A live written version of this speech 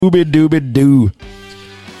Scooby Dooby Doo.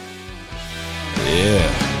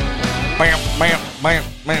 Yeah. Bam, bam, bam,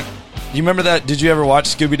 bam. You remember that? Did you ever watch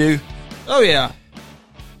Scooby Doo? Oh, yeah.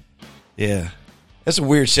 Yeah. That's a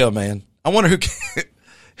weird show, man. I wonder who came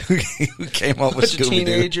up with Scooby Doo.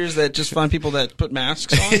 Teenagers that just find people that put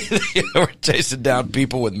masks on. Yeah, we're chasing down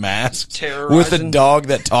people with masks. Terrorizing. With a dog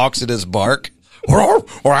that talks in his bark. Oh,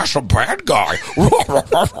 that's a bad guy.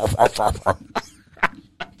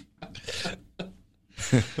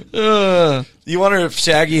 You wonder if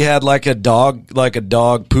Shaggy had like a dog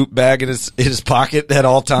poop bag in his pocket at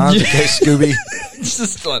all times in case Scooby.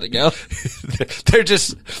 Just let it go. They're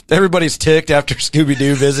just everybody's ticked after Scooby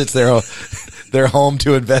Doo visits their home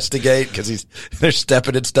to investigate because they're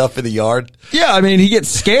stepping in stuff in the yard. Yeah, I mean he gets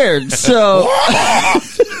scared. So,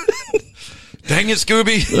 dang it,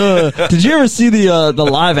 Scooby! Did you ever see the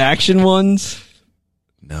live action ones?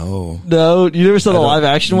 No, you never saw the live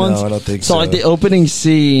action ones. No, I don't think so. So like the opening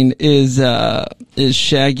scene is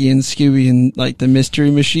Shaggy and Scooby in like the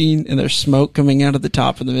mystery machine, and there's smoke coming out of the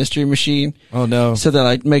top of the mystery machine. Oh no! So they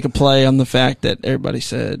like make a play on the fact that everybody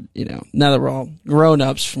said, now that we're all grown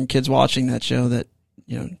ups from kids watching that show, that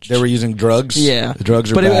they were using drugs. Yeah, the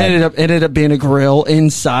drugs are but bad. it ended up being a grill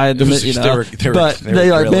inside the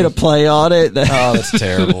they made a play on it. Oh, that's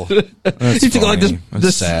terrible. That's he took like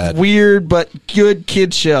this sad. weird but good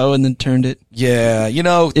kid show and then turned it. Yeah,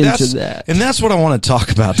 into that, and that's what I want to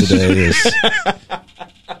talk about today is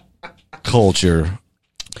culture.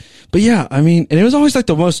 But yeah, I mean, and it was always like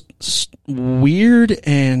the most weird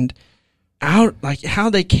and out, like how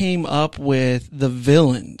they came up with the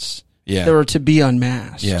villains. Yeah. That were to be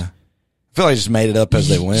unmasked. Yeah. I feel like they just made it up as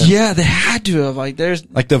they went. Yeah, they had to have. Like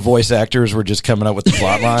the voice actors were just coming up with the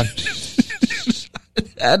plot line.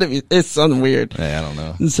 It had to be. It's something weird. Hey, I don't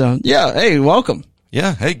know. So, yeah. Hey, welcome.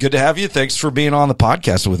 Yeah. Hey, good to have you. Thanks for being on the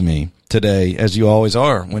podcast with me today, as you always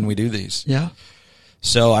are when we do these. Yeah.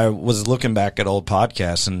 So I was looking back at old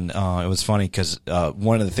podcasts, and it was funny because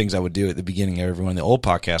one of the things I would do at the beginning of every one of the old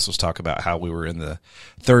podcasts was talk about how we were in the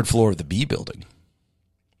third floor of the B building.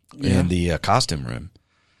 In the costume room.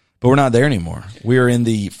 But we're not there anymore. We are in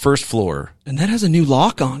the first floor. And that has a new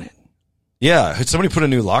lock on it. Yeah, somebody put a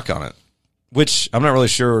new lock on it, which I'm not really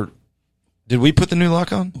sure. Did we put the new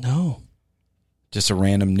lock on? No. Just a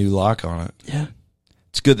random new lock on it. Yeah.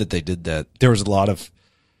 It's good that they did that. There was a lot of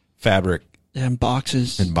fabric. And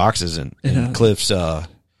boxes. And Cliff's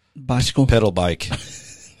bicycle pedal bike.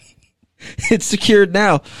 It's secured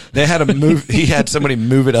now. They had to move. He had somebody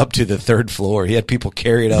move it up to the third floor. He had people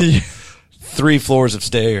carry it up 3 floors of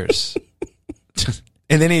stairs.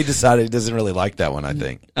 And then he decided he doesn't really like that one, I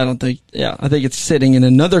think. I think it's sitting in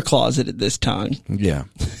another closet at this time. Yeah.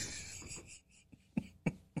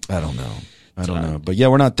 I don't know. But yeah,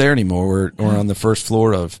 we're not there anymore. We're on the first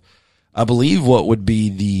floor of, I believe, what would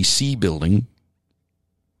be the C building.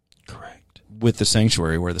 Correct. With the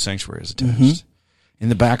sanctuary, where the sanctuary is attached. Mm-hmm. In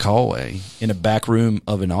the back hallway, in a back room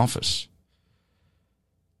of an office.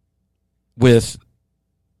 With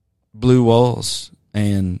blue walls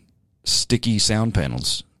and sticky sound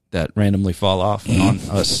panels that randomly fall off on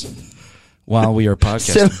us while we are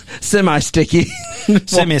podcasting. Semi-sticky.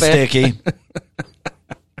 Semi-sticky.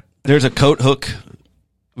 There's a coat hook.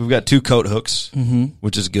 We've got 2 coat hooks,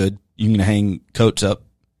 which is good. You can hang coats up.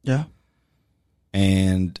 Yeah.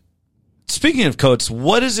 And speaking of coats,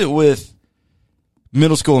 what is it with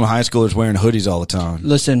middle school and high schoolers wearing hoodies all the time?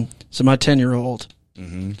 Listen, so my 10-year-old,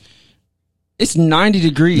 it's 90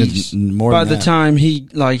 degrees by the time he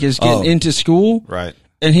is getting into school. Right.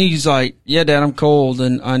 And he's like, yeah, Dad, I'm cold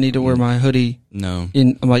and I need to wear my hoodie. No.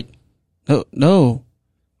 And I'm like, no,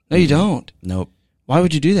 you don't. Nope. Why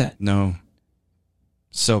would you do that? No.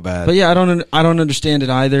 So bad. But yeah, I don't understand it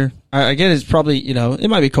either. I get it's probably, it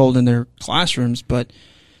might be cold in their classrooms, but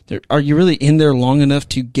are you really in there long enough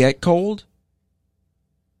to get cold?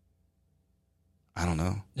 I don't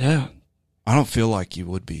know. Yeah. I don't feel like you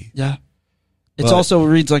would be. Yeah. It also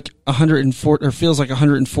reads like 104 or feels like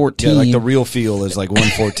 114. Yeah, like the real feel is like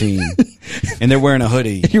 114. And they're wearing a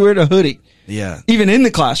hoodie. You're wearing a hoodie. Yeah. Even in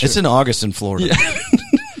the classroom. It's in August in Florida. Yeah.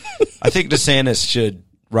 I think DeSantis should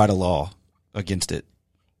write a law against it.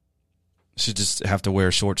 Should just have to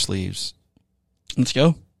wear short sleeves. Let's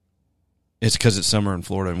go. It's because it's summer in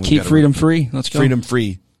Florida. And keep freedom free. Let's go. Freedom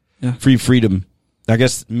free. Yeah. Free freedom. I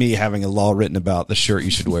guess me having a law written about the shirt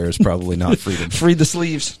you should wear is probably not freedom. Free the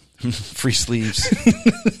sleeves. Free sleeves.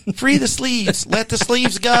 Free the sleeves. Let the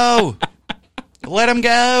sleeves go. Let them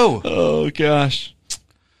go. Oh, gosh.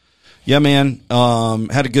 Yeah, man.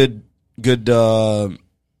 Had a good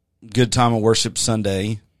time of worship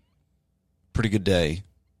Sunday. Pretty good day.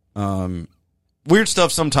 Weird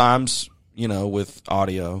stuff sometimes, with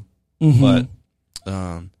audio,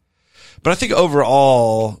 Mm-hmm. but I think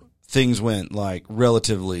overall things went like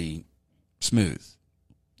relatively smooth.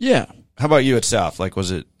 Yeah. How about you at South? Like, was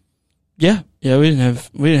it? Yeah. We didn't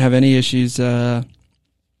have any issues. Choir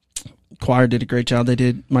did a great job. They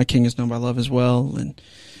did My King Is Known by Love as well, and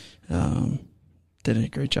did a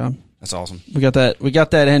great job. That's awesome. We got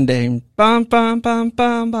that ending. Bum bum bum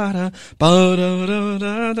bum ba da ba da da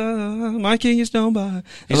da da. My King is known by.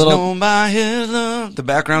 Known by his love. The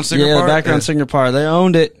background singer part. Yeah, the background singer part. They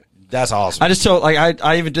owned it. That's awesome. I just told,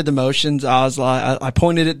 I even did the motions. I was like, I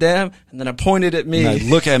pointed at them, and then I pointed at me. No,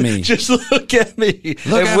 look at me. Just look at me.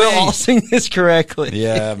 Look at we'll me. all sing this correctly.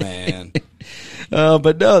 Yeah, man.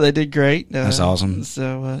 But no, they did great. That's awesome.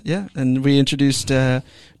 So, yeah. And we introduced, to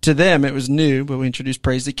them, it was new, but we introduced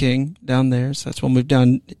Praise the King down there. So that's what we've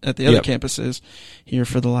done at the other campuses here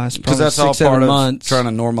for the last probably 6-7 months. Because that's all part of trying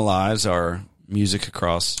to normalize our music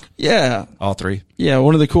across all three. Yeah,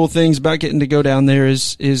 one of the cool things about getting to go down there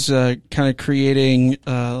is kind of creating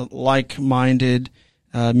like-minded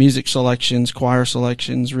music selections, choir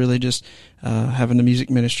selections, really just having the music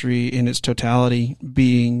ministry in its totality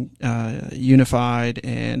being unified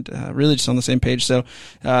and really just on the same page. So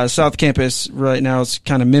South Campus right now is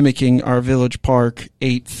kind of mimicking our Village Park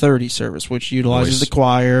 8:30 service, which utilizes the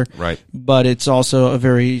choir, right? But it's also a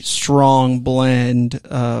very strong blend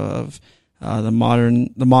of the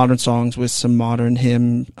modern songs with some modern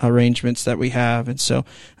hymn arrangements that we have. And so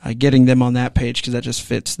getting them on that page, because that just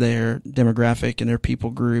fits their demographic and their people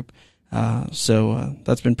group. So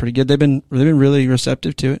that's been pretty good. They've been really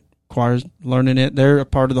receptive to it. Choir's learning it. They're a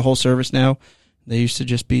part of the whole service now. They used to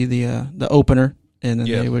just be the opener, and then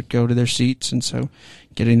they would go to their seats. And so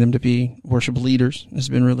getting them to be worship leaders has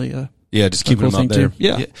been really just keeping them up there. Too.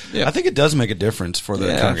 Yeah. I think it does make a difference for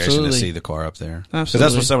the congregation to see the choir up there. Absolutely. Because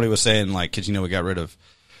that's what somebody was saying, like, because, we got rid of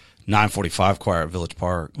 945 choir at Village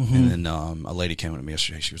Park. Mm-hmm. And then a lady came to me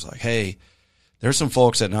yesterday. She was like, hey, there's some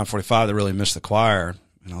folks at 945 that really miss the choir.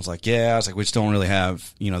 And I was like, we just don't really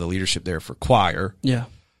have, the leadership there for choir. Yeah.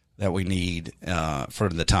 That we need for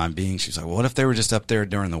the time being. She's like, well, what if they were just up there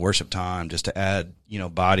during the worship time just to add,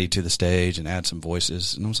 body to the stage and add some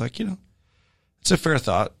voices? And I was like, it's a fair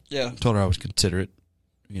thought. Yeah. I told her I would consider it.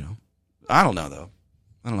 I don't know, though.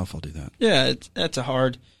 I don't know if I'll do that. Yeah, that's a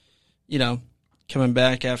hard, coming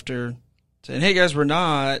back after saying, hey, guys, we're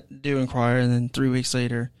not doing choir. And then 3 weeks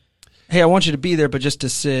later, hey, I want you to be there, but just to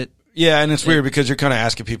sit. Yeah, and it's weird because you're kind of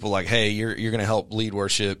asking people like, hey, you're going to help lead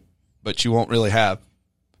worship, but you won't really have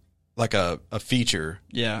like a feature.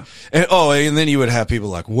 Yeah. And then you would have people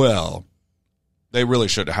like, well, they really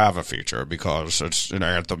should have a feature because it's an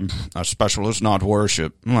anthem, a special is not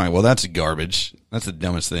worship. I'm like, well, that's garbage. That's the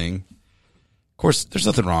dumbest thing. Of course, there's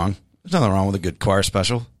nothing wrong. There's nothing wrong with a good choir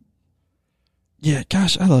special. Yeah,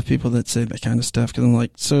 gosh, I love people that say that kind of stuff because I'm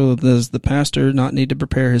like, so does the pastor not need to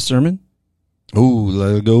prepare his sermon? Ooh,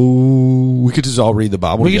 let's go. We could just all read the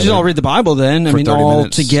Bible. We could just all read the Bible then. I mean, all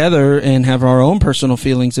minutes together and have our own personal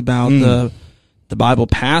feelings about the Bible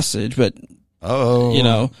passage. But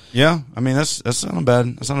yeah. I mean, that's not a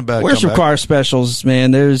bad. That's not a bad. Worship choir specials,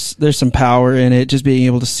 man. There's some power in it. Just being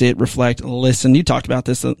able to sit, reflect, listen. You talked about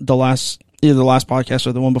this either the last podcast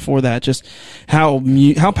or the one before that, just how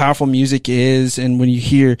powerful music is. And when you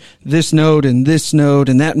hear this note and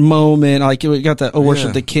that moment, like we got that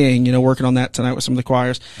Worship the King, working on that tonight with some of the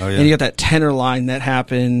choirs. Oh, yeah. And you got that tenor line that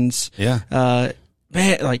happens. Yeah.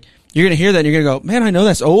 Man, like you're going to hear that and you're going to go, man, I know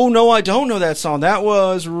that. Oh no, I don't know that song. That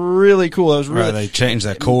was really cool. That was really, right, they changed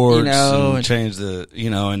that chords and changed the,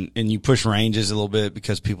 and you push ranges a little bit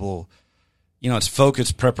because people, it's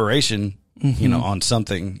focused preparation, on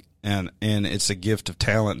something. And it's a gift of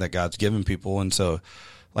talent that God's given people. And so,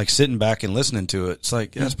 like, sitting back and listening to it, it's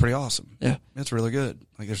like, that's pretty awesome. Yeah. That's really good.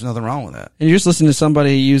 Like, there's nothing wrong with that. And you're just listening to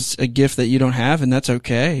somebody use a gift that you don't have, and that's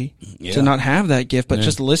okay to not have that gift, but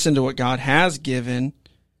just listen to what God has given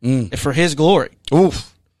for His glory.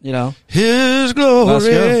 Oof. His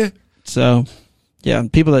glory. So, yeah,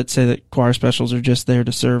 people that say that choir specials are just there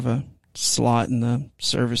to serve a slot in the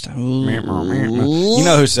service time. You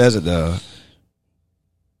know who says it, though?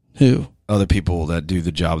 Who? Other people that do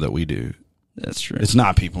the job that we do. That's true. It's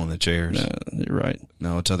not people in the chairs. No, you're right.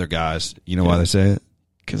 No, it's other guys. You know why they say it?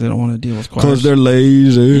 Because they don't want to deal with choirs. Because they're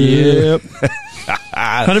lazy. Yep.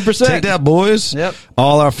 100%. Take that, boys. Yep.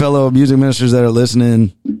 All our fellow music ministers that are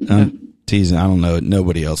listening. I'm teasing. I don't know.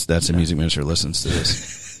 Nobody else that's a music minister listens to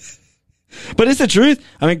this. But it's the truth.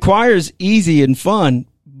 I mean, choir is easy and fun,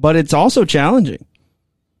 but it's also challenging.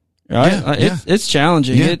 Right? It's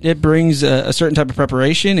challenging. Yeah. It brings a certain type of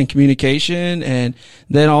preparation and communication, and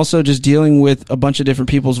then also just dealing with a bunch of different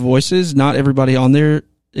people's voices. Not everybody on there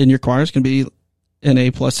in your choir is going to be an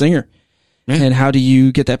A+ singer. Yeah. And how do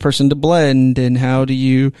you get that person to blend? And how do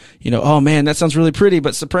you oh man, that sounds really pretty,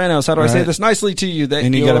 but sopranos, how do I say this nicely to you that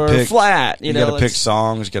you got to pick flat? You got to pick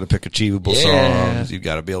songs, you got to pick achievable songs, you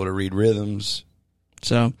got to be able to read rhythms.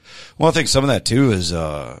 So, well, I think some of that too is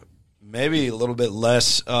maybe a little bit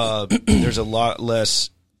less. There's a lot less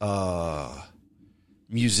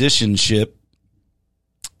musicianship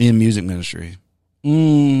in music ministry.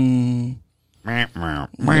 Hey.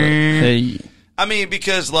 I mean,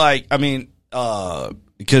 because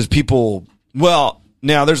people. Well,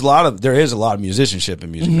 now there is a lot of musicianship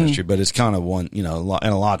in music ministry, but it's kind of one, and a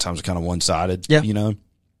lot of times it's kind of one sided. Yeah.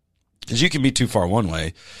 Because you can be too far one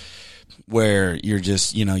way, where you're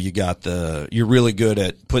just, you're really good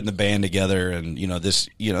at putting the band together and,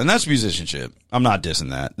 and that's musicianship. I'm not dissing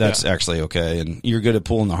that. That's actually okay. And you're good at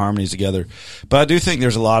pulling the harmonies together. But I do think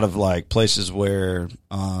there's a lot of like places where,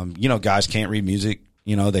 guys can't read music,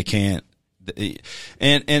 they can't.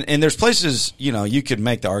 And there's places, you could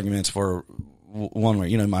make the arguments for one where,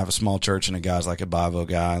 you might have a small church and a guy's like a Bivo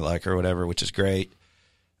guy, or whatever, which is great.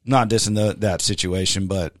 Not dissing that situation,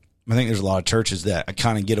 but I think there's a lot of churches that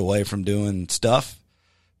kind of get away from doing stuff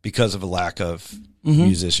because of a lack of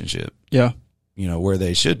musicianship. Yeah. Where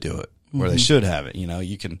they should do it, where they should have it.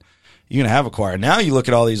 You can have a choir. Now you look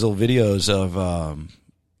at all these little videos of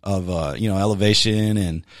Elevation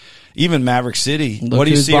and even Maverick City. What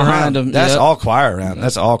do you see around them? That's all choir around.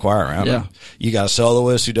 That's all choir around them. You got a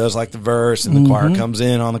soloist who does like the verse, and the choir comes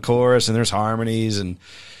in on the chorus, and there's harmonies, and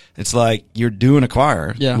it's like you're doing a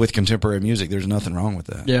choir with contemporary music. There's nothing wrong with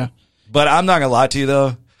that. Yeah. But I'm not gonna lie to you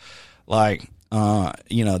though, which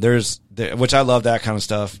I love that kind of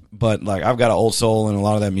stuff. But like I've got an old soul in a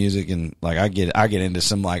lot of that music, and like I get into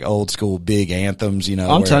some like old school big anthems.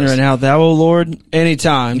 I'm telling you right now, Thou O Lord,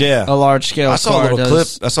 anytime. Yeah. A large scale. I saw a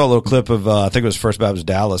little clip of I think it was First Baptist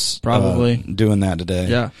Dallas, probably doing that today.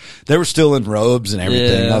 Yeah. They were still in robes and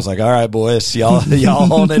everything. Yeah. I was like, all right, boys, y'all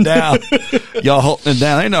holding it down. Y'all holding it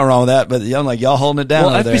down. Ain't nothing wrong with that, but I'm like, y'all holding it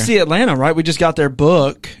down. Well, FBC Atlanta, right? We just got their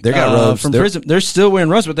book. They got robes from prison. They're still wearing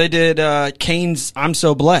robes, but they did Kane's "I'm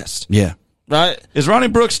So Blessed." Yeah. Right? Is Ronnie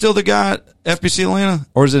Brooks still the guy at FBC Atlanta,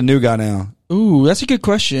 or is it a new guy now? Ooh, that's a good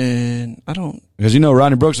question. I don't, because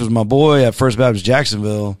Ronnie Brooks was my boy at First Baptist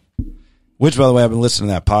Jacksonville, which, by the way, I've been listening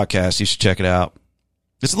to that podcast. You should check it out.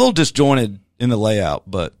 It's a little disjointed in the layout,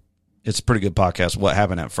 but it's a pretty good podcast. What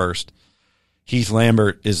happened at first? Heath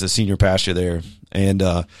Lambert is the senior pastor there, and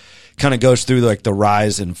kind of goes through like the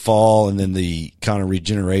rise and fall, and then the kind of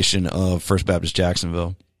regeneration of First Baptist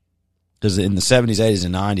Jacksonville. Because in the 70s, 80s,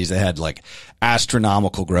 and 90s, they had like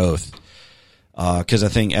astronomical growth. Because I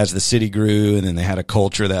think as the city grew, and then they had a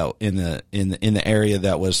culture that in the area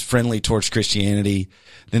that was friendly towards Christianity.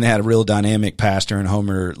 Then they had a real dynamic pastor in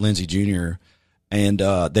Homer Lindsay Jr. And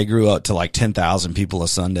they grew up to like 10,000 people a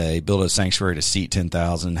Sunday. Built a sanctuary to seat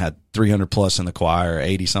 10,000. Had 300 plus in the choir,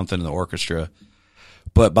 80 something in the orchestra.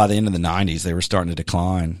 But by the end of the 90s, they were starting to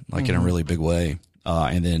decline, like in a really big way.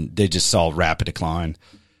 And then they just saw rapid decline.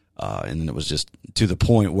 And then it was just to the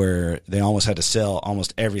point where they almost had to sell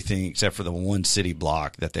almost everything except for the one city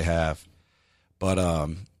block that they have. But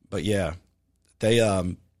yeah,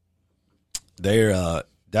 that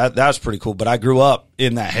was pretty cool. But I grew up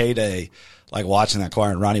in that heyday, like watching that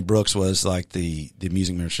choir, and Ronnie Brooks was like the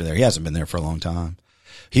music minister there. He hasn't been there for a long time.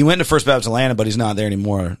 He went to First Baptist Atlanta, but he's not there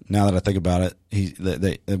anymore. Now that I think about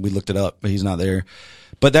it, we looked it up, but he's not there.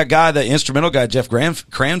 But that guy, the instrumental guy, Jeff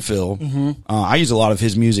Cranfield, I use a lot of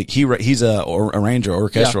his music. He's a arranger,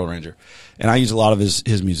 orchestral arranger, and I use a lot of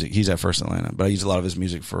his music. He's at First Atlanta, but I use a lot of his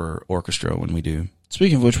music for orchestra when we do.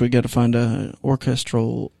 Speaking of which, we got to find a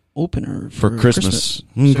orchestral opener for Christmas.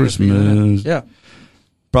 Christmas. Yeah.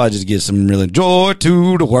 Probably just get some really joy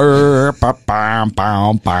to the world.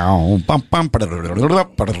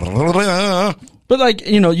 But like,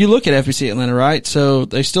 you look at FBC Atlanta, right? So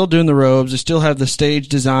they still doing the robes. They still have the stage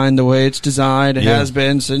design the way it's designed. It has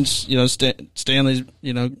been since, Stanley's,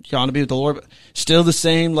 gone to be with the Lord. But still the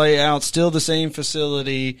same layout, still the same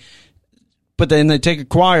facility. But then they take a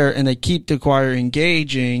choir and they keep the choir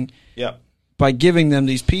engaging by giving them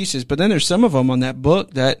these pieces. But then there's some of them on that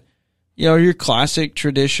book that, your classic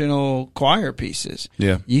traditional choir pieces.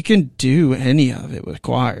 Yeah. You can do any of it with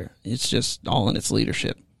choir. It's just all in its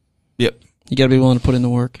leadership. Yep. You got to be willing to put in the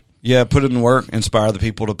work. Yeah, put it in work, inspire the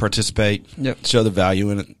people to participate, show the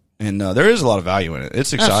value in it. And there is a lot of value in it.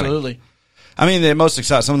 It's exciting. Absolutely. I mean,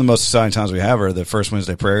 some of the most exciting times we have are the first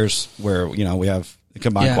Wednesday prayers where, we have the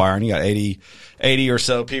combined choir and you got 80 or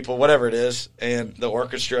so people, whatever it is, and the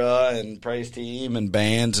orchestra and praise team and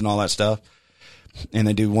bands and all that stuff. And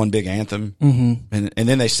they do one big anthem. And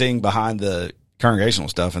then they sing behind the congregational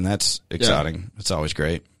stuff, and that's exciting. It's always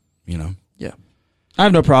great, you know. Yeah. I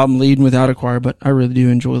have no problem leading without a choir, but I really do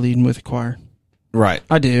enjoy leading with a choir. Right.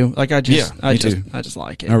 I do. Like, I just too.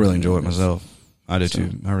 like it. I really enjoy it myself. I do too.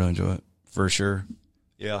 I really enjoy it for sure.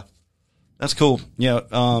 Yeah. That's cool. Yeah.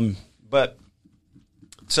 But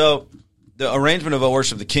so the arrangement of O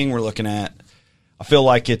Worship the King we're looking at, I feel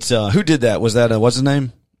like it's, who did that? Was that, what's his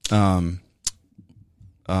name? Jay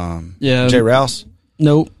Rouse?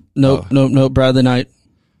 Nope. Bradley Knight.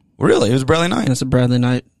 Really? It was Bradley Knight? That's a Bradley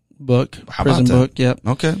Knight book. How prison about that? book. Yep.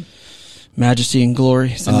 Okay. Majesty and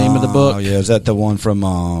Glory is the name of the book. Oh, yeah. Is that the one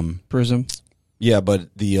from, Prism? Yeah, but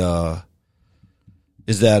is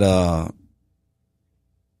that,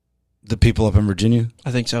 the people up in Virginia?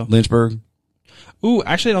 I think so. Lynchburg? Ooh,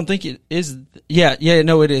 actually, I don't think it is. Yeah,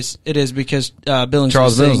 no, it is. It is because Billingsley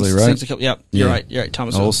Charles Billingsley, right? Yep, you're right.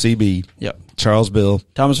 Thomasville. Old CB. Yep. Charles Bill.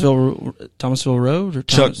 Thomasville Road or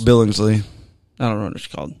Chuck Billingsley. I don't know what it's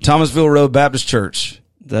called. Thomasville Road Baptist Church.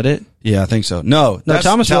 Is that it? Yeah, I think so. No, that's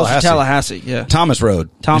Thomasville Tallahassee. Tallahassee. Yeah. Thomas Road.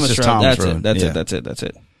 Thomas Road. Thomas That's Road. it. Yeah. That's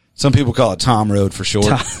it. Some people call it Tom Road for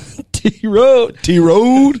short. T Road. T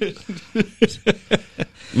Road.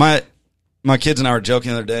 My kids and I were joking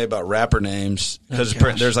the other day about rapper names because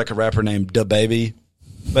there's like a rapper named Da Baby,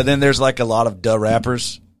 but then there's like a lot of Da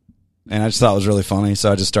rappers, and I just thought it was really funny,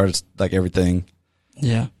 so I just started like everything.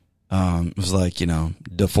 Yeah. It was like, you know,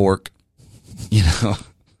 Da Fork, you know,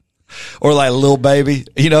 or like Lil Baby,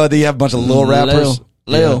 you know, you have a bunch of Lil rappers.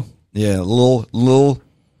 Lil. Yeah, Lil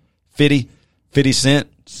 50 Cent.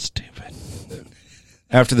 Stupid.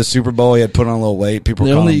 After the Super Bowl, he had put on a little weight. People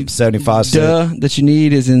were calling him 75 cents. Duh that you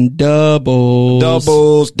need is in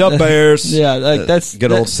doubles. Dub Bears. Yeah, like that's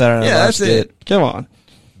good old Saturday Night Live skit. It. Come on.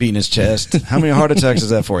 Beating his chest. How many heart attacks is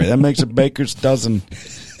that for you? That makes a baker's dozen.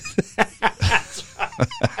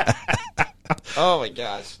 Oh my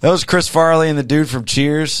gosh. That was Chris Farley and the dude from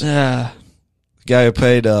Cheers. Yeah. The guy who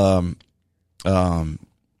played oh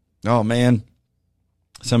man.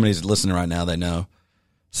 Somebody's listening right now, they know.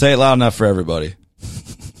 Say it loud enough for everybody.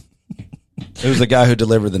 It was the guy who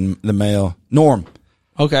delivered the mail. Norm.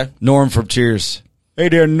 Okay. Norm from Cheers. Hey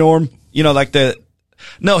there, Norm. You know, like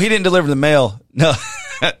no, he didn't deliver the mail. No.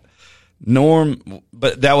 Norm,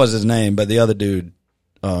 but that was his name, but the other dude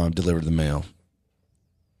delivered the mail.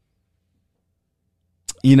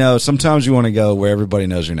 You know, sometimes you want to go where everybody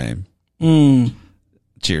knows your name.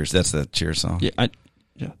 Cheers. That's the Cheers song. Yeah.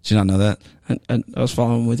 Did you not know that? I was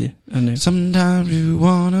following with you. I knew. Sometimes you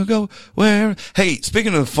want to go where... Hey,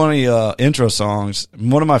 speaking of funny intro songs,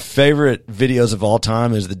 one of my favorite videos of all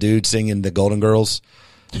time is the dude singing the Golden Girls.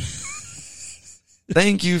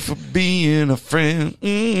 Thank you for being a friend.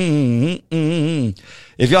 If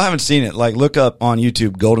y'all haven't seen it, like look up on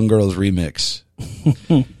YouTube Golden Girls Remix.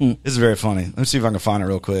 This is very funny. Let's see if I can find it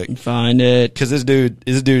real quick. Find it. Because this dude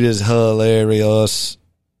is hilarious.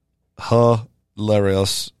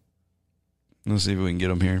 Hilarious. Let's see if we can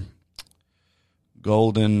get him here.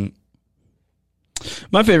 Golden.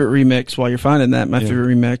 My favorite remix, while you're finding that,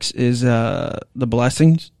 favorite remix is The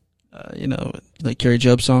Blessings. You know, like Carrie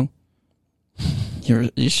Job's song.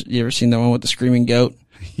 You ever seen that one with the screaming goat?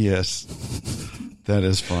 Yes. That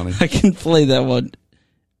is funny. I can play that one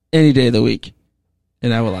any day of the week,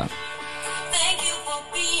 and I will laugh. Thank you for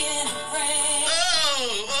being a friend.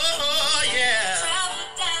 Oh, yeah. Travel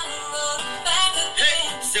down the road and back again.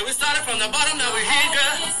 Hey, so we started from the bottom, now we're here,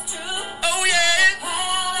 girl. It's true. Oh, yeah.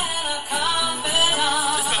 Well, and a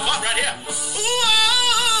confidant. This is my part right here. Ooh,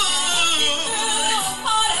 Through the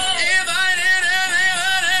heartache, if I did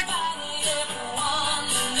everything. everyone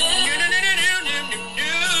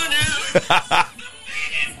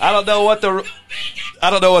I don't know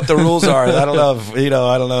what the rules are. I don't know if,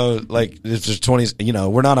 I don't know, like, if there's 20,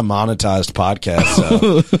 we're not a monetized podcast,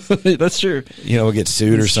 so. That's true. We'll get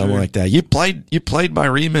sued or something true. like that. You played my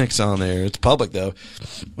remix on there. It's public, though.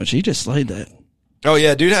 Well, she just slayed that. Oh,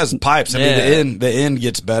 yeah, dude has pipes. I Yeah. mean, the end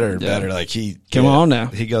gets better and Yeah. better. Like, Come on now.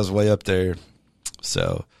 He goes way up there.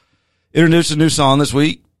 So, introduced a new song this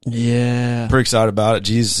week. Yeah. Pretty excited about it.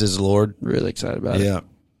 Jesus is Lord. Really excited about it. Yeah.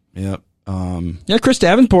 Yep. Yeah, Chris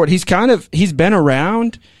Davenport, he's been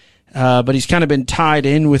around, but he's kind of been tied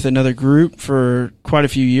in with another group for quite a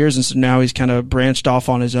few years, and so now he's kind of branched off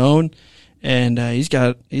on his own, and he's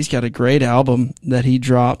got a great album that he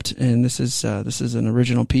dropped, and this is an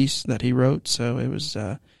original piece that he wrote, so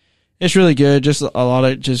it's really good, just a lot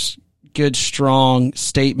of just good, strong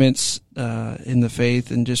statements in the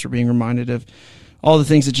faith, and just being reminded of all the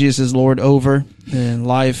things that Jesus is Lord over, and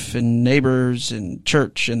life, and neighbors, and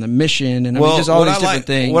church, and the mission, and just all these different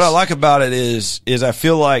things. What I like about it is I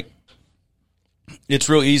feel like it's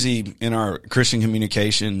real easy in our Christian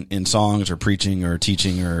communication in songs or preaching or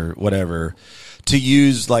teaching or whatever to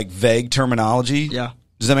use like vague terminology. Yeah.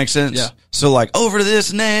 Does that make sense? Yeah. So like over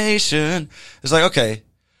this nation, it's like, okay,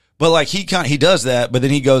 but like he does that, but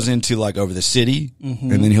then he goes into like over the city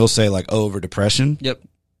and then he'll say like over depression. Yep.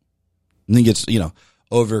 And then gets,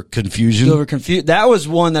 over confusion. Over confused. That was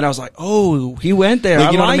one that I was like, oh, he went there.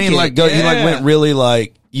 Like, you know what I mean? it. Like, he like went really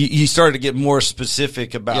like, he started to get more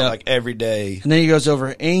specific about like every day. And then he goes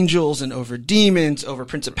over angels and over demons, over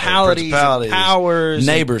principalities. And powers.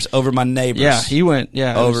 Neighbors, over my neighbors. Yeah, he went,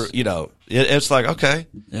 Over, it's like, okay.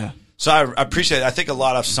 Yeah. So I appreciate it. I think a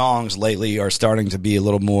lot of songs lately are starting to be a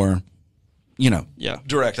little more,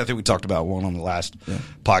 direct. I think we talked about one on the last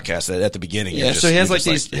podcast at the beginning. Yeah, so he has like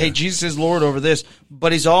these, hey, Jesus is Lord over this,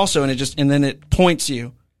 but he's also, and then it points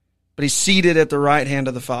you, but he's seated at the right hand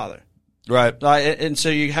of the Father. Right. And so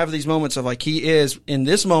you have these moments of like, he is in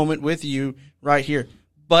this moment with you right here,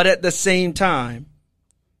 but at the same time,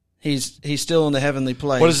 he's still in the heavenly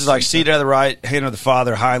place. What is this like? Seated at the right hand of the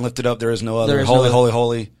Father, high and lifted up, there is no other. There is Holy, no other. holy,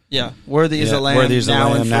 holy. Yeah. Worthy is the Lamb. Worthy is the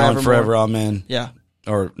Lamb, now and forever, amen. Yeah.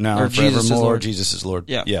 Or now Or and Jesus is forevermore, Lord. Jesus is Lord.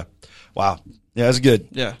 Yeah. Yeah. Wow. Yeah, it's good.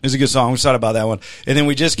 Yeah. It's a good song. I'm excited about that one. And then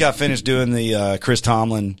we just got finished doing the Chris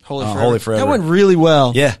Tomlin Holy Forever. That went really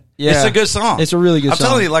well. Yeah. Yeah. It's a good song. It's a really good I'm song.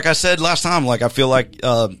 telling you, like I said last time, like I feel like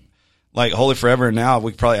Holy Forever and now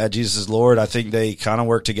we could probably add Jesus is Lord. I think they kind of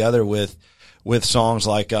work together with songs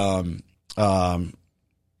like oh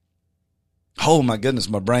my goodness,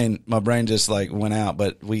 my brain just like went out,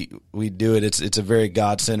 but we do it. It's a very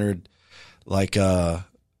God-centered, like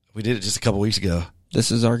we did it just a couple weeks ago.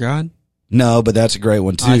 This is our God. No, but that's a great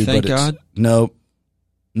one too. I thank but it's, God.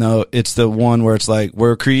 No, it's the one where it's like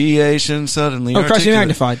we're creation suddenly. Oh, Christ be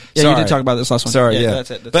magnified. Yeah, Sorry. you did talk about this last one. Sorry, yeah.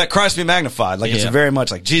 That's it. But Christ be magnified. Like it's Yeah. very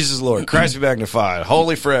much like Jesus is Lord. Christ be magnified.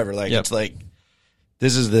 Holy forever. Like Yep. it's like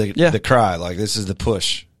this is the cry. Like this is the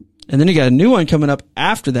push. And then you got a new one coming up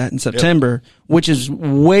after that in September, which is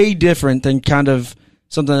way different than kind of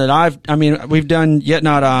something that we've done Yet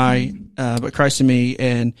Not I, but Christ in Me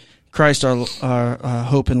and Christ our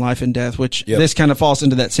hope in life and death, which this kind of falls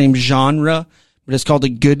into that same genre, but it's called The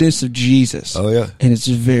Goodness of Jesus. Oh yeah. And it's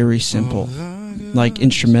very simple. Like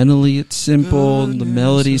instrumentally it's simple, the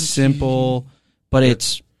melody's simple, but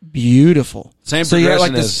it's beautiful. Same so you got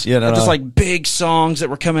like progression this, as Yet Not I. like big songs that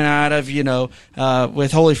were coming out of,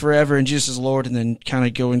 with Holy Forever and Jesus is Lord, and then kind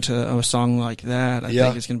of go into a song like that. I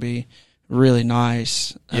think it's going to be really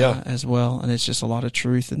nice as well. And it's just a lot of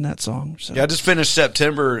truth in that song. So. Yeah, I just finished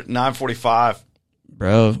September 9:45.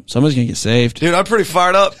 Bro, someone's going to get saved. Dude, I'm pretty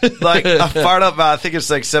fired up. Like I'm fired up. I think it's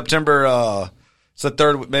like September. It's the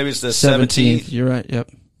third. Maybe it's the 17th. You're right.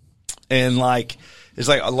 Yep. And like it's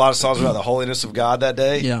like a lot of songs about the holiness of God that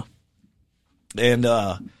day. Yeah. And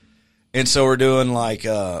so we're doing like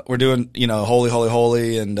holy, holy,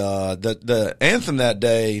 holy, and the anthem that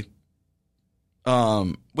day.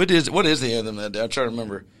 What is the anthem that day? I'm trying to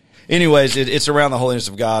remember. Anyways, it's around the holiness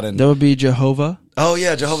of God, and That would be Jehovah. oh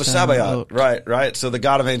yeah, Jehovah Sabaoth. Sabaoth, right. So the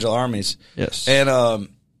God of angel armies. Yes. And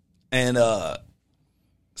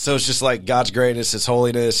so it's just like God's greatness, His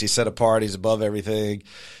holiness. He's set apart. He's above everything.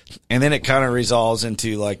 And then it kind of resolves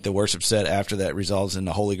into like the worship set after that resolves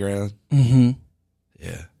into holy ground. Mm-hmm.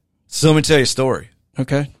 Yeah. So let me tell you a story.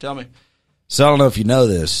 Okay. Tell me. So I don't know if you know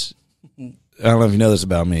this. I don't know if you know this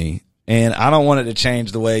about me. And I don't want it to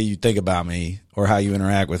change the way you think about me or how you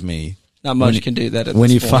interact with me. Not much can do that at when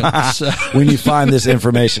this you point. find So- when you find this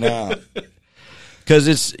information out. Because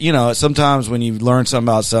it's, sometimes when you learn something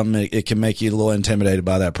about something, it can make you a little intimidated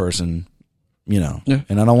by that person, Yeah.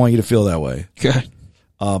 and I don't want you to feel that way. Okay.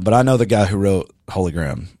 But I know the guy who wrote Holy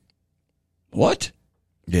Ground. What?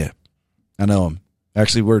 Yeah. I know him.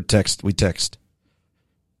 Actually, we text.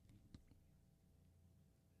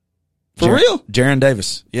 For real? Jaron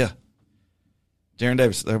Davis. Yeah. Jaron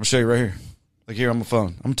Davis. I'm going to show you right here. Like here on my phone.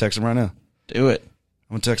 I'm going to text him right now. Do it.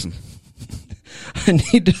 I'm going to text him. I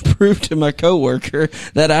need to prove to my coworker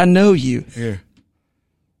that I know you. Here.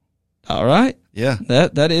 All right. Yeah.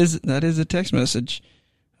 That is a text message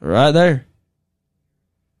right there.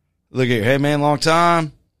 Look here. Hey, man, long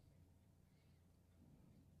time.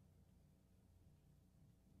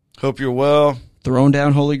 Hope you're well. Thrown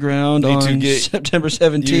down holy ground Need to on get September You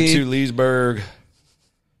 17th. to Leesburg.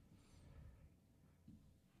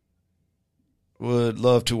 Would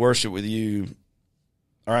love to worship with you.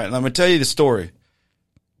 All right, let me tell you the story.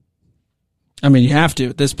 I mean, you have to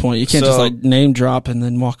at this point. You can't just So- like name drop and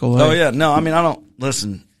then walk away. Oh, yeah. No, I mean, I don't.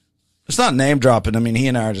 Listen, it's not name dropping. I mean, he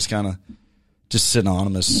and I are just kind of just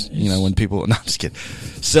synonymous, when people. No, I'm just kidding.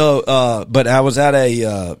 So, but I was at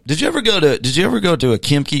a. Did you ever go to a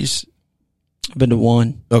Kimke's? I've been to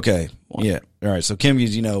one. Okay. Yeah. All right. So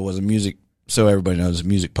Kimke's, was a music. So everybody knows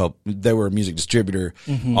they were a music distributor.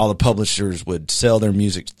 All the publishers would sell their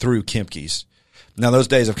music through Kimke's. Now those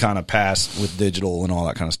days have kind of passed with digital and all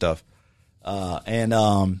that kind of stuff. But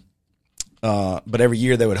every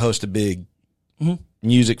year they would host a big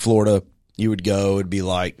music Florida. You would go. It'd be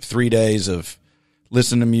like 3 days of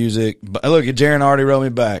listening to music. But look, Jaron already wrote me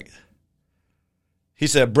back. He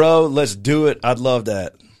said, "Bro, let's do it. I'd love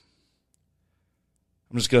that."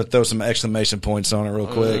 I'm just going to throw some exclamation points on it real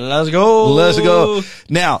quick. Let's go. Let's go.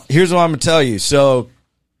 Now, here's what I'm going to tell you. So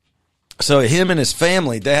him and his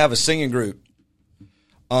family, they have a singing group.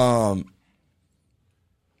 And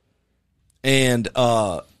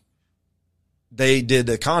they did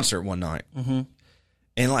a concert one night.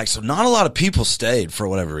 And so not a lot of people stayed for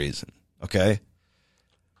whatever reason. Okay.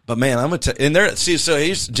 But man, I'm going to tell, and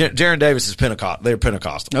Jaron Davis is Pentecostal. They're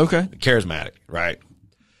Pentecostal. Okay. Charismatic. Right.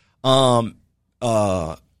 But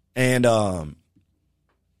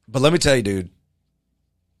let me tell you, dude,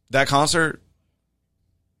 that concert,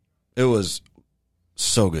 it was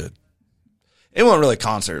so good. It wasn't really a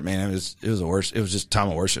concert, man. It was a worship. It was just time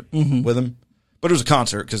of worship with them. But it was a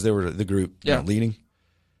concert because they were the group leading.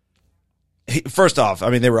 First off, I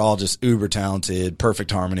mean, they were all just uber talented, perfect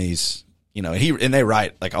harmonies. And they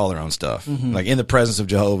write like all their own stuff, like In the Presence of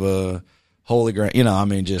Jehovah, Holy Grail.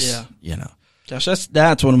 Gosh,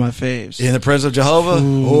 that's one of my faves. In the Presence of Jehovah.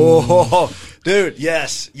 Ooh. Oh, dude,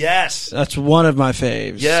 yes. That's one of my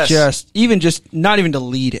faves. Yes. Not even to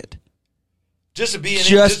lead it. Just to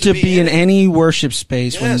be in any worship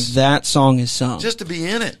space when that song is sung. Just to be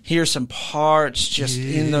in it. Hear some parts just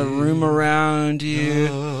in the room around you.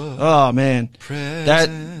 Oh man.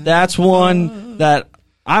 That's one that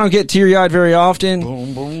I don't get teary-eyed very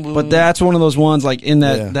often, but that's one of those ones like in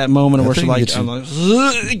that moment of worship,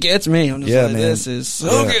 it gets me. I'm just man. This is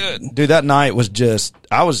so good. Dude, that night was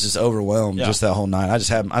I was just overwhelmed just that whole night. I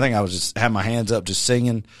think I was just had my hands up just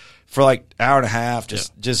singing for like an hour and a half,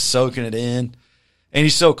 just soaking it in. And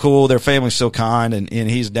he's so cool. Their family's so kind, and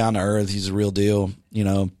he's down to earth. He's a real deal,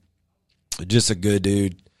 just a good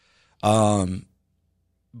dude. But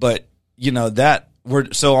that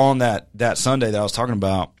we're so on that Sunday that I was talking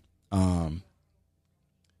about.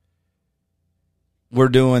 We're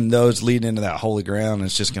doing those leading into that holy ground. And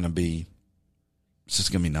it's just gonna be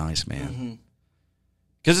nice, man.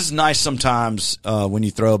 Because it's nice sometimes when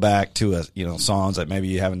you throw back to songs that maybe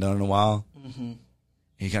you haven't done in a while.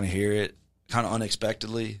 You kind of hear it kind of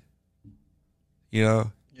unexpectedly, and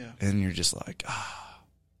you're just like,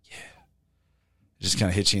 yeah, it just kind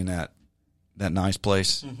of hits you in that nice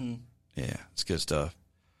place. Yeah, it's good stuff.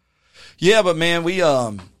 Yeah, but man, we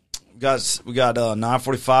got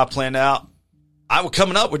 9:45 planned out.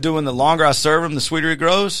 Coming up, we're doing The Longer I Serve Him, The Sweeter He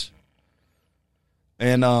Grows.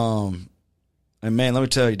 And man, let me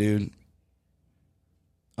tell you, dude,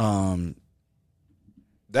 that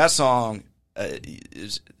song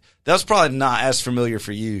that's probably not as familiar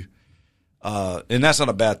for you. And that's not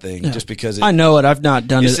a bad thing, just because I know it. I've not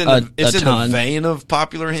done it a ton. It's in the vein of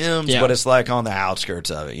popular hymns, but it's like on the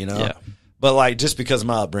outskirts of it, Yeah. But like just because of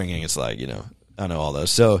my upbringing, it's like, I know all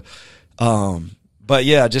those. So, but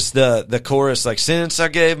yeah, just the chorus, like, since I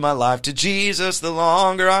gave my life to Jesus, the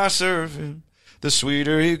longer I serve him, the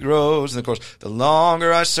sweeter he grows. And of course, the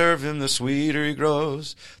longer I serve him, the sweeter he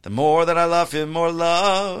grows. The more that I love him, more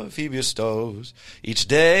love he bestows. Each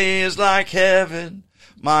day is like heaven.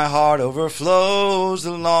 My heart overflows. The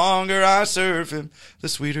longer I serve him, the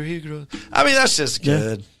sweeter he grows. I mean, that's just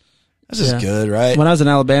good. That's just good, right? When I was in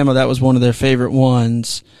Alabama, that was one of their favorite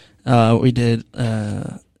ones. We did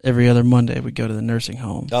every other Monday. We'd go to the nursing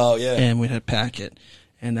home. Oh yeah, and we'd have packet.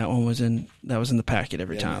 And that one was in the packet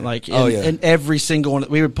every time. Like, and every single one,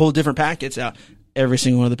 we would pull different packets out. Every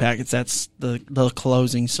single one of the packets, that's the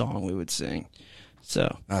closing song we would sing.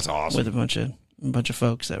 So that's awesome. With a bunch of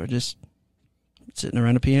folks that were just sitting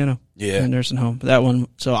around a piano. Yeah. In a nursing home. That one.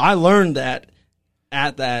 So I learned that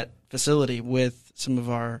at that facility with some of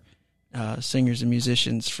our singers and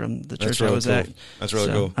musicians from the church I was at. That's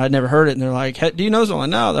really cool. I'd never heard it, and they're like, "Hey, do you know something?"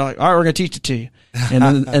 No, they're like, "All right, we're gonna teach it to you."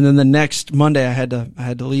 And then the next Monday, I had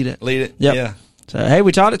to lead it. Yep. Yeah. So hey,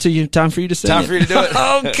 we taught it to you. Time for you to sing. Time for you to do it.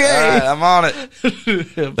 Okay, all right, I'm on it.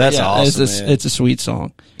 That's awesome. It's a sweet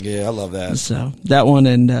song. Yeah, I love that. So that one,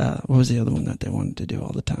 and what was the other one that they wanted to do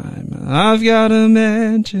all the time? I've got a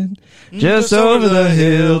mansion just over the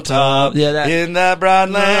hilltop. Yeah, that. In that bright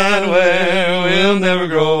land where we'll never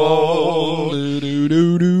grow old.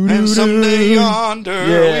 And someday yonder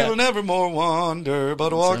we will never more wander,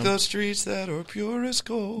 but walk the streets that are pure as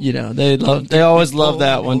gold. They always love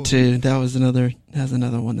that one too. That was another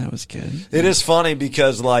one that was good. It is funny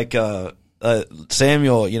because like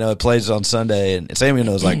Samuel, it plays on Sunday, and Samuel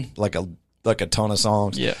knows like a ton of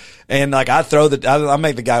songs. Yeah. And like I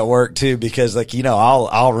make the guy work too, because like,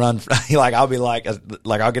 I'll run, like I'll be like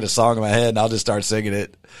I'll get a song in my head and I'll just start singing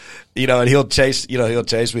it, and he'll chase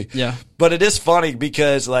me. Yeah. But it is funny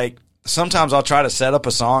because like sometimes I'll try to set up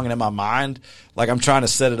a song, and in my mind, like I'm trying to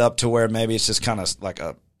set it up to where maybe it's just kind of like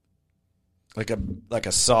a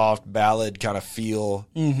soft ballad kind of feel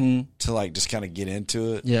to like just kind of get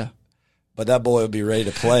into it. Yeah. But that boy would be ready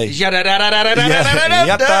to play. And Yeah.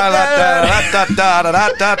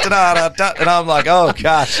 I'm like, oh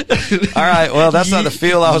gosh. All right, well, that's not the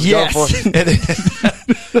feel I was going for.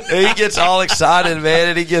 And he gets all excited, man,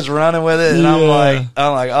 and he gets running with it. And I'm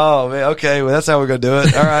like, oh man, okay, well, that's how we're gonna do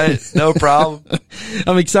it. All right, no problem.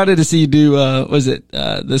 I'm excited to see you do,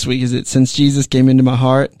 this week? Is it Since Jesus Came Into My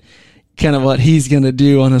Heart? Kind of what he's going to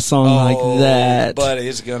do on a song like that. But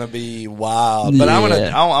it's going to be wild. But I want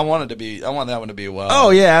that one to be wild.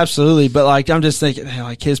 Oh yeah, absolutely. But like, I'm just thinking,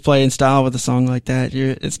 like his playing style with a song like that,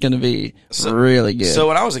 it's going to be really good. So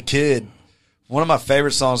when I was a kid, one of my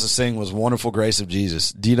favorite songs to sing was "Wonderful Grace of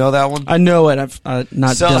Jesus." Do you know that one? I know it. I've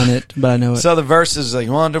not done it, but I know it. So the verse is like,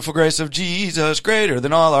 "Wonderful grace of Jesus, greater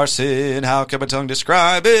than all our sin. How can my tongue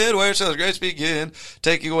describe it? Where shall His grace begin?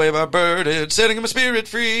 Taking away my burden, setting my spirit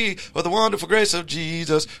free. But the wonderful grace of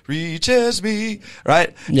Jesus reaches me."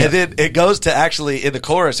 Right? Yeah. And then it goes to actually, in the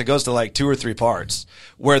chorus, it goes to like 2 or 3 parts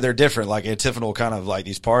where they're different, like antiphonal kind of like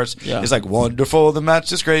these parts. Yeah. It's like, "Wonderful the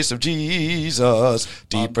matchless grace of Jesus,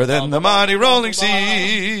 deeper than the mighty rolling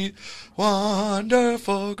sea.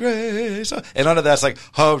 Wonderful grace." And under that's like,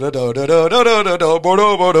 let's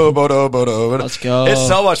go. It's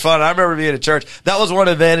so much fun. I remember being at church. That was one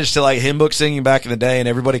advantage to like hymn book singing back in the day, and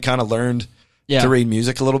everybody kind of learned to read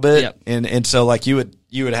music a little bit. Yep. And so like you would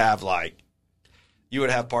have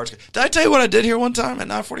parts. Did I tell you what I did here one time at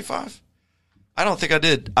 9:45? I don't think I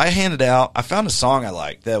did. I found a song I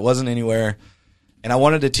liked that wasn't anywhere, and I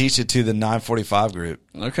wanted to teach it to the 9:45 group.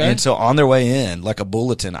 Okay. And so on their way in, like a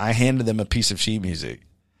bulletin, I handed them a piece of sheet music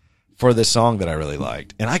for this song that I really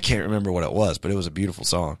liked. And I can't remember what it was, but it was a beautiful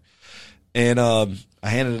song. And I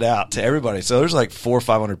handed it out to everybody. So there's like 400 or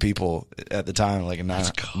 500 people at the time, like in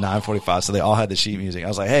 9:45. So they all had the sheet music. I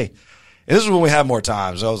was like, hey. And this is when we had more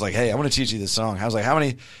time. So I was like, hey, I'm going to teach you this song. I was like, how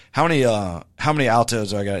many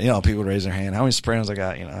altos do I got? People would raise their hand. How many sopranos I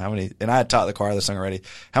got? How many? And I had taught the choir this song already.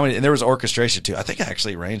 How many? And there was orchestration too. I think I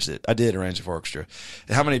actually arranged it. I did arrange it for orchestra.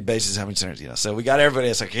 And how many basses? How many tenors? So we got everybody.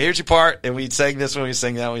 It's like, here's your part, and we sang this one, we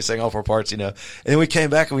sang that one, we sang all 4 parts. And then we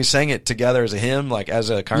came back and we sang it together as a hymn, like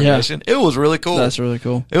as a congregation. Yeah. It was really cool. That's really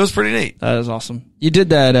cool. It was pretty neat. That is awesome. You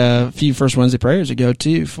did that a few First Wednesday prayers ago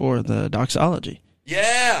too for the doxology.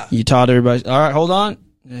 Yeah. You taught everybody, all right, hold on.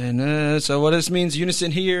 And so what this means,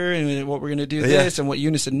 unison here, and what we're going to do this, and what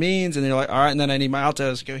unison means. And they're like, all right, and then I need my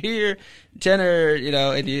altos to go here, tenor,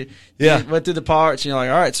 and you went through the parts, and you're like,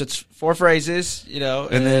 all right, so it's 4 phrases,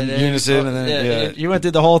 and then unison, and then, you went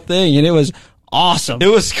through the whole thing, and it was awesome. It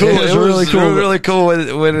was cool. It was really cool. Really cool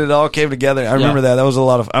when it all came together. I remember that. That was a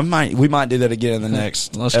lot of, we might do that again in the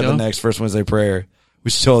next, the next First Wednesday prayer.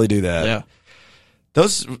 We should totally do that. Yeah.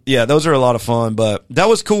 Those are a lot of fun, but that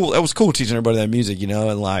was cool. It was cool teaching everybody that music,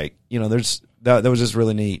 and like, there's that was just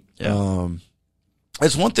really neat. Yeah.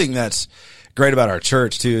 It's one thing that's great about our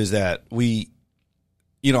church too, is that we,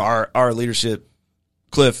 our leadership,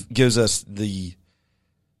 Cliff, gives us the,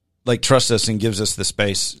 like, trust us and gives us the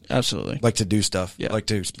space, absolutely, like to do stuff, like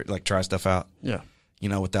to try stuff out,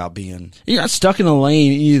 without being, you're not stuck in a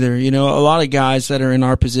lane either. A lot of guys that are in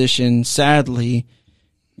our position, sadly,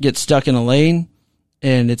 get stuck in a lane.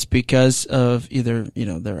 And it's because of either,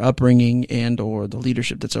 their upbringing and or the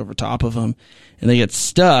leadership that's over top of them, and they get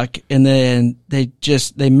stuck, and then they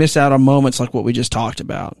miss out on moments like what we just talked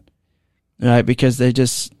about, right? Because they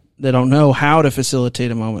don't know how to facilitate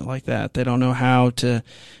a moment like that. They don't know how to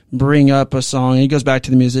bring up a song. And it goes back to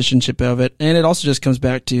the musicianship of it, and it also just comes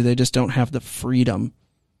back to they just don't have the freedom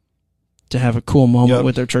to have a cool moment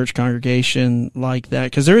with their church congregation like that.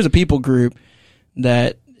 Because there is a people group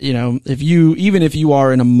that, if you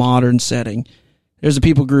are in a modern setting, there's a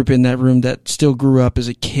people group in that room that still grew up as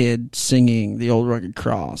a kid singing The Old Rugged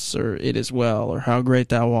Cross or It Is Well or How Great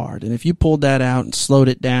Thou Art. And if you pulled that out and slowed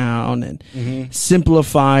it down and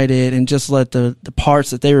simplified it and just let the parts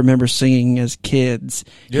that they remember singing as kids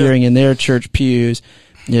hearing in their church pews,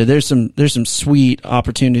 there's some sweet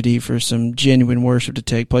opportunity for some genuine worship to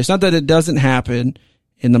take place. Not that it doesn't happen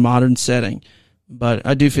in the modern setting, but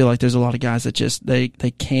I do feel like there's a lot of guys that just, they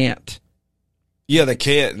can't. Yeah, they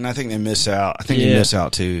can't, and I think they miss out. I think they miss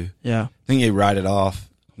out too. Yeah. I think they write it off.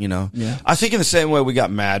 You know, Yeah. I think in the same way we got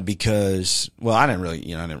mad because, well, I didn't really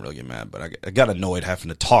get mad, but I got annoyed having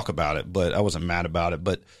to talk about it, but I wasn't mad about it.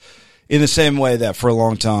 But in the same way that for a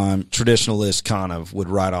long time, traditionalists kind of would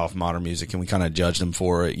write off modern music and we kind of judged them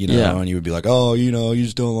for it, you know, Yeah. and you would be like, oh, you know, you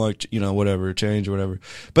just don't like, you know, whatever, change or whatever.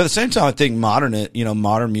 But at the same time, I think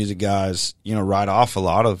modern music guys, you know, write off a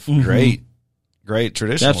lot of great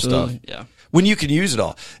traditional Absolutely. stuff Yeah. when you can use it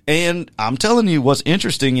all. And I'm telling you, what's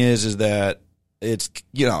interesting is that it's,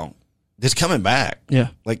 you know, it's coming back. Yeah.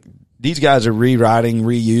 Like these guys are rewriting,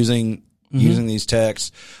 reusing, using these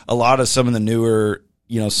texts. A lot of some of the newer,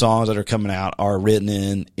 you know, songs that are coming out are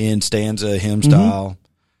written in stanza, hymn style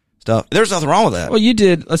stuff. There's nothing wrong with that. Well, you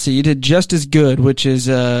did Just As Good, which is,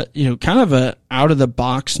 you know, kind of a out of the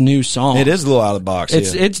box new song. It is a little out of the box.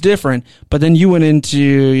 It's different, but then you went into,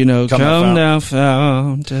 you know, Come Come Thou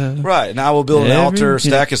Thou Fount. Right. And I will build an Every- altar, yeah.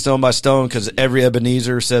 stack it stone by stone, because every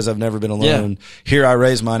Ebenezer says I've never been alone. Here I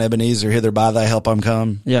raise mine Ebenezer, hither by thy help I'm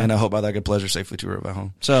come. Yeah. And I hope by thy good pleasure safely to arrive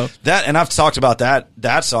home. So, That, and I've talked about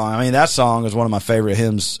that song. I mean, that song is one of my favorite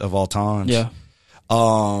hymns of all time. yeah.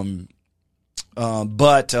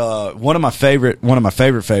 But one of my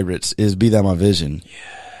favorites is Be Thou My Vision. Yeah.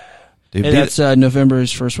 Dude, And that's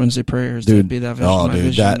November's First Wednesday prayers. dude, Be Thou Vision, oh, My dude,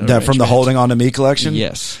 Vision that from the arrangement. Holding On to Me collection.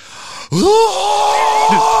 Yes.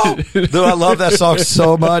 Dude, I love that song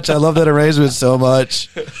so much. I love that arrangement so much.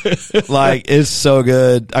 Like, it's so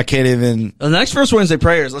good. I can't even. The next First Wednesday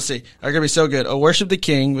prayers, let's see, are going to be so good. Worship the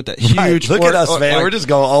King with that huge. Right, look at us, man. like, We're just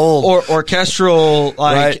going old. or orchestral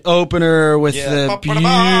Right. opener with Yeah. the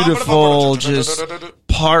beautiful just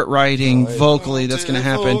part writing vocally that's going to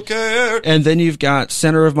happen. And then you've got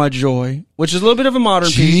Center of My Joy, which is a little bit of a modern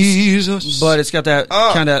piece, Jesus. but it's got that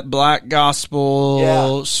kind of black gospel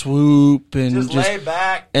Yeah. swoop and just lay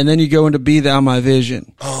back. and then you go into Be Thou My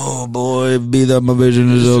Vision. Oh boy, Be Thou My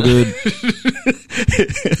Vision is so good.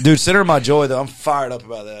 Dude, Center of My Joy, though, I'm fired up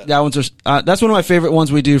about that. That one's that's one of my favorite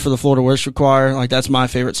ones we do for the Florida Worship Choir. Like that's my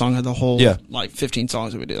favorite song of the whole. Yeah. Like 15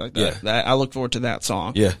 songs that we do like that. Yeah. That I look forward to that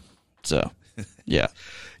song. Yeah. So, yeah.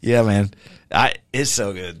 Yeah, man. It's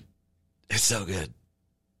so good. It's so good.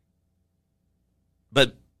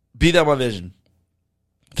 But Be Thou My Vision.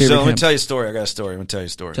 Favorite So let me hymn. tell you a story. I got a story. I'm going to tell you a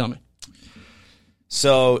story. Tell me.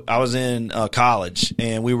 So I was in college,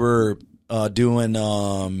 and we were doing.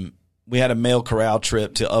 We had a male chorale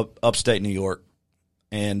trip to upstate New York,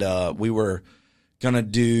 and we were gonna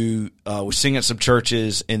do. We sing at some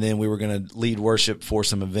churches, and then we were gonna lead worship for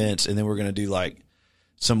some events, and then we were gonna do like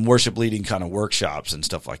some worship leading kind of workshops and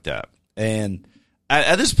stuff like that. And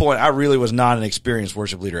at this point, I really was not an experienced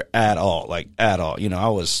worship leader at all, like at all. You know, I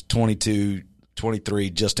was 22,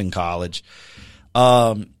 23, just in college,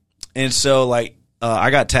 and so like.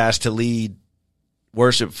 I got tasked to lead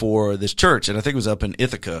worship for this church, and I think it was up in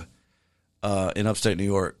Ithaca, in upstate New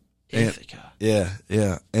York. Ithaca.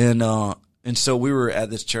 Yeah. And so we were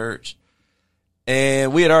at this church,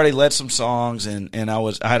 and we had already led some songs, and I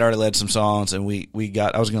had already led some songs, and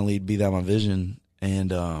I was going to lead Be Thou My Vision,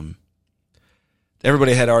 and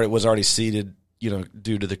everybody was already seated, you know,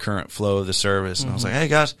 due to the current flow of the service. And I was like, hey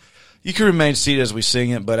guys, you can remain seated as we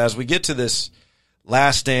sing it, but as we get to this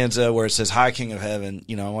last stanza where it says, High King of Heaven,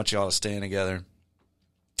 you know, I want you all to stand together.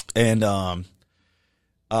 And,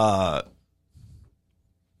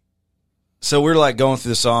 so we're like going through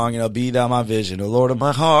the song, you know, Be Thou My Vision, O Lord of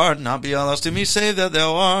my heart, not be all else to me, save that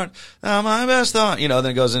thou art, thou my best thought. You know,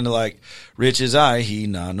 then it goes into like, riches I heed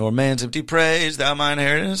not, nor man's empty praise, thou my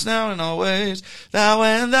inheritance now and always, thou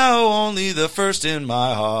and thou only the first in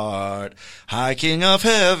my heart, High King of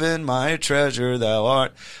Heaven, my treasure thou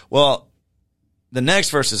art. Well, the next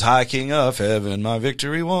verse is High King of Heaven, my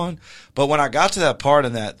victory won. But when I got to that part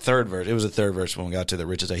in that third verse, it was the third verse when we got to the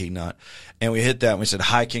riches I heed not, and we hit that and we said,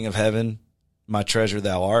 High King of Heaven, my treasure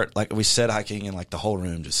thou art. Like we said High King, and like the whole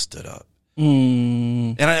room just stood up.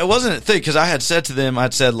 And it wasn't a thing, because I had said to them,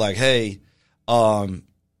 I'd said like, hey,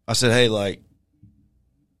 like,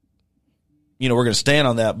 you know, we're going to stand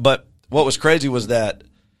on that. But what was crazy was that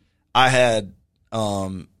I had,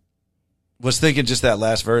 was thinking just that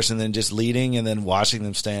last verse and then just leading and then watching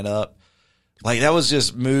them stand up. Like that was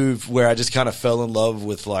just move where I just kind of fell in love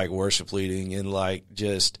with like worship leading, and like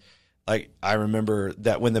just like I remember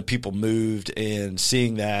that when the people moved and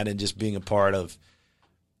seeing that and just being a part of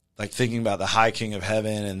like thinking about the High King of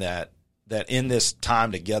Heaven, and that in this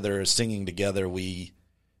time together, singing together, we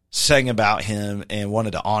sang about him and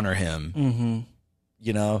wanted to honor him. Mm-hmm.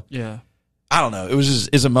 You know? Yeah. I don't know. It was just,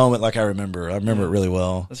 it's a moment like I remember. I remember it really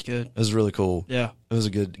well. That's good. It was really cool. Yeah. It was a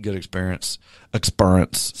good experience.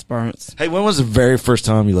 Sparrants. Hey, when was the very first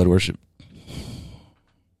time you led worship?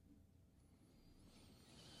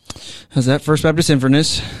 was at First Baptist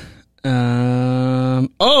Inverness. I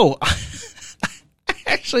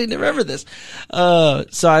actually remember this.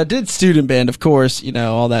 So I did student band, of course,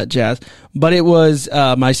 all that jazz. But it was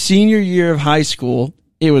my senior year of high school.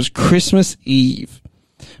 It was Christmas Eve.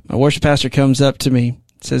 My worship pastor comes up to me,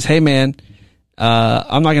 says, "Hey, man,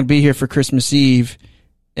 I'm not going to be here for Christmas Eve,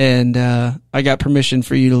 and I got permission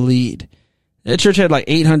for you to lead." The church had like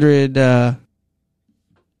 800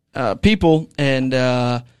 people,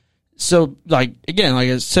 and so, like, again, like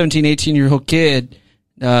a 17, 18-year-old kid,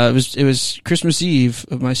 it was Christmas Eve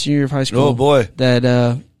of my senior year of high school. Oh, boy. That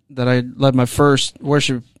I led my first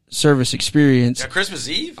worship service experience. Yeah, Christmas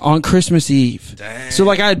Eve? On Christmas Eve. Dang. So,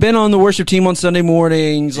 like, I had been on the worship team on Sunday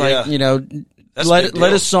mornings, like, Yeah. That's a led big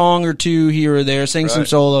deal. a song or two here or there, sang some Right.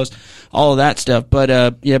 solos, all of that stuff.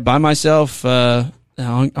 But, yeah, by myself on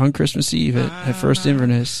Christmas Eve at First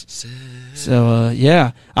Inverness. So,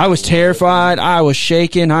 yeah, I was terrified. I was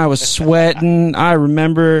shaking. I was sweating. I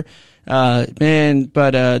remember, man,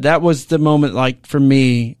 but that was the moment, like, for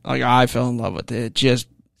me, like, I fell in love with it. Just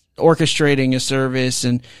orchestrating a service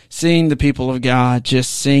and seeing the people of God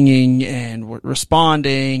just singing and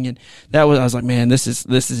responding. And I was like, man, this is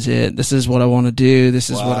it. This is what I want to do.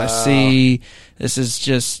 This is what I see. This is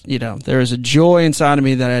just, there is a joy inside of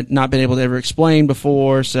me that I had not been able to ever explain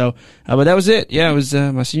before. So, but that was it. Yeah, it was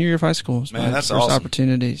my senior year of high school. It was Man, my that's first awesome.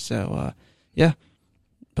 opportunity. So, yeah,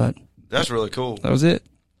 but That's really cool. that was it.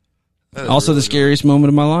 That is Also, really the scariest moment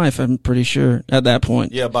of my life, I'm pretty sure, at that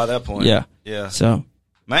point. cool. Yeah, by that point. Yeah. Yeah. So,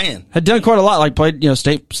 Man. had done quite a lot, like played,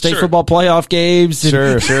 state Sure. football playoff games.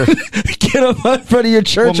 And Sure. get up in front of your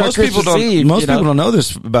church on Most people Christmas Eve. people don't know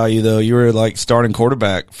this about you, though. You were like starting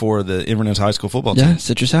quarterback for the Inverness High School football team. Yeah,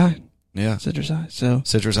 Citrus High. Yeah. Citrus High. So,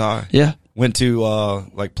 Citrus High. yeah. Went to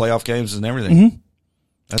like playoff games and everything.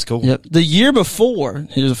 That's cool. Yep. The year before,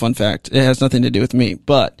 here's a fun fact. It has nothing to do with me,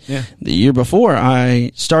 but Yeah. the year before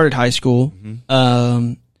I started high school,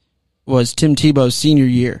 was Tim Tebow's senior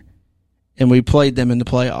year, and we played them in the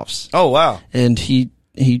playoffs. Oh, wow. And he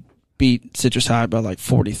beat Citrus High by like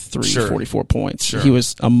 43, Sure. 44 points. Sure. He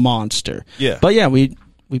was a monster. Yeah. But yeah, we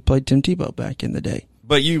played Tim Tebow back in the day.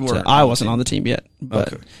 But you So were. I wasn't on the team yet.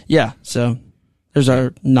 But Okay. yeah, so there's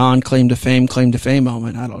our claim to fame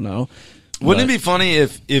moment. I don't know. Wouldn't it be funny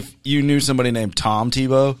if you knew somebody named Tom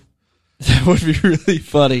Tebow? That would be really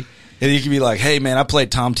funny. And you could be like, "Hey, man, I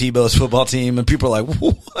played Tom Tebow's football team," and people are like,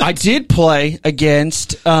 "What?" I did play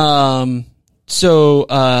against, gosh,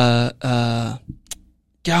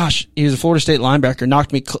 he was a Florida State linebacker,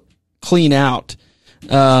 knocked me clean out. He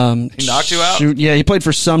knocked you out? Yeah, he played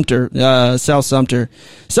for Sumter, South Sumter.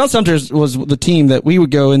 South Sumter was the team that we would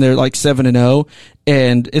go in there like 7-0,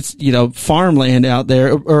 and it's, farmland out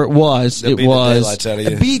there, or it was. They beat the daylights out of you.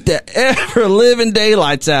 It beat the ever living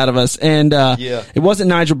daylights out of us. And, Yeah. it wasn't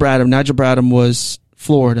Nigel Bradham. Nigel Bradham was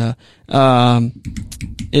Florida.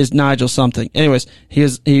 Is Nigel something. Anyways, he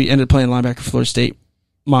ended up playing linebacker for Florida State.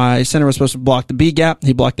 My center was supposed to block the B gap.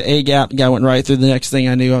 He blocked the A gap. The guy went right through. The next thing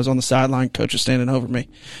I knew, I was on the sideline. Coach was standing over me.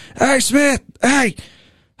 "Hey, Smith. Hey.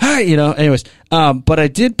 Anyways, but I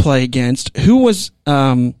did play against who was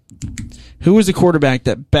the quarterback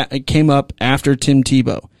that came up after Tim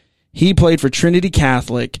Tebow. He played for Trinity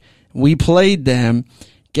Catholic. We played them.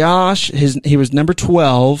 Gosh, he was number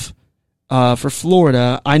 12 for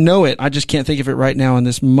Florida. I know it. I just can't think of it right now in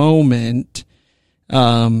this moment.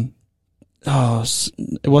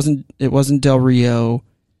 It wasn't Del Rio.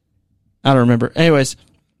 I don't remember. Anyways,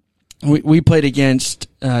 we played against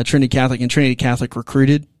Trinity Catholic, and Trinity Catholic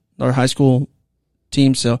recruited our high school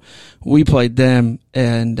team, so we played them.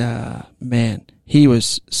 And man, he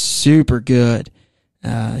was super good.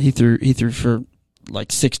 He threw for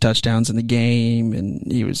like 6 touchdowns in the game,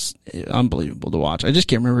 and he was unbelievable to watch. I just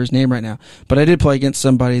can't remember his name right now, but I did play against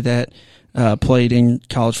somebody that played in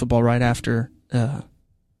college football right after I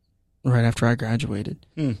graduated.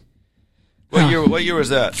 What year was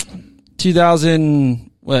that? 2000.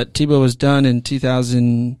 What, Tebow was done in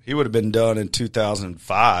 2000? He would have been done in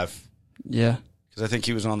 2005 Yeah, because I think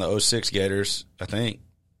he was on the 06 Gators. I think.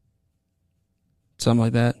 something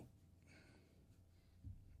like that.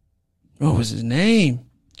 What was his name?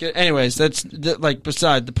 Anyways, that's like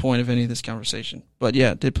beside the point of any of this conversation. But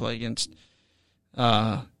yeah, did play against.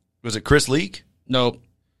 Was it Chris Leak? Nope.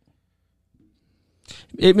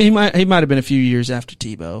 He might have been a few years after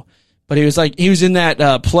Tebow, but he was in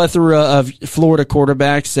that plethora of Florida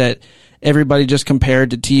quarterbacks that everybody just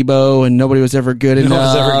compared to Tebow, and nobody was ever good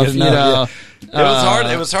enough. Yeah. It was hard.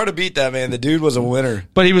 It was hard to beat that, man. The dude was a winner.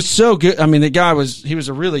 But he was so good. I mean, he was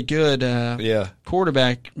a really good Yeah.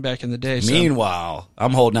 quarterback back in the day. So. Meanwhile,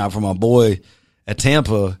 I'm holding out for my boy at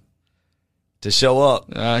Tampa, to show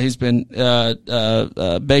up. He's been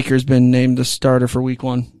Baker's been named the starter for week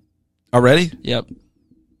 1. Already? Yep.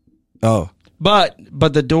 Oh. But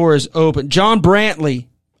the door is open. John Brantley.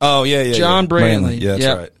 Oh, yeah. John Brantley. Yeah, that's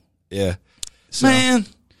Yep. right. Yeah. So- Man,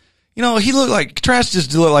 he looked like, Trask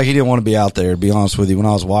just looked like he didn't want to be out there, to be honest with you, when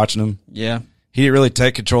I was watching him. Yeah. He didn't really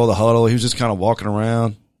take control of the huddle. He was just kind of walking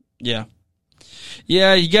around. Yeah.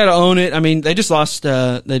 Yeah, you got to own it. I mean, they just lost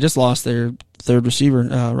their third receiver,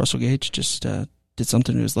 Russell Gage, just did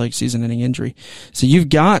something to his leg, season-ending injury. So you've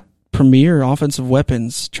got premier offensive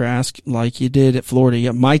weapons, Trask, like you did at Florida. You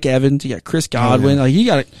got Mike Evans, you got Chris Godwin. Like you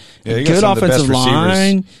got a good some of the best offensive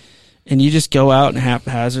line, and you just go out and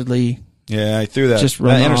haphazardly Yeah, he threw that. just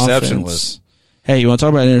run that the interception offense. was. Hey, you want to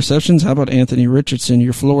talk about interceptions? How about Anthony Richardson,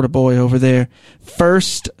 your Florida boy over there?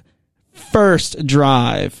 First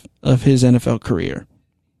drive of his NFL career.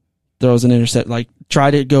 Throws an intercept, like try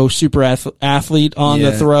to go super athlete on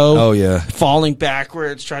the throw. Oh, yeah. Falling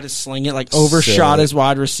backwards, try to sling it, like overshot his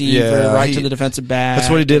wide receiver Yeah, to the defensive back. That's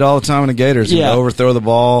what he did all the time in the Gators. He would overthrow the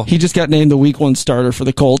ball. He just got named the week 1 starter for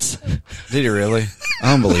the Colts. Did he really?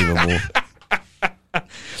 Unbelievable.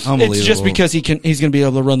 Unbelievable. It's just because he's going to be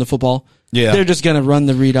able to run the football. Yeah. They're just going to run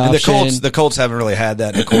the read And option. the Colts haven't really had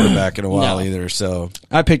that in a quarterback in a while No. either. So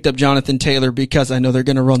I picked up Jonathan Taylor because I know they're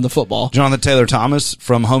going to run the football. Jonathan Taylor Thomas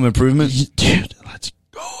from Home Improvement. Dude, let's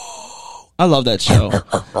go. I love that show.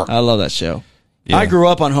 Yeah. I grew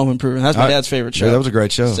up on Home Improvement. That's my dad's favorite show. Yeah, that was a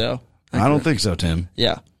great show. So I don't think so, Tim.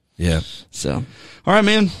 Yeah. Yeah. So All right,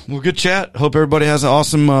 man. Well, good chat. Hope everybody has an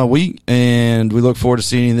awesome week, and we look forward to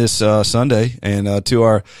seeing you this Sunday. And to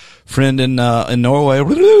our friend in Norway,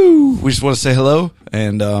 we just want to say hello,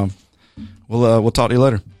 and we'll talk to you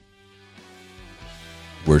later.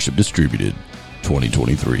 Worship Distributed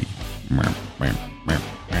 2023.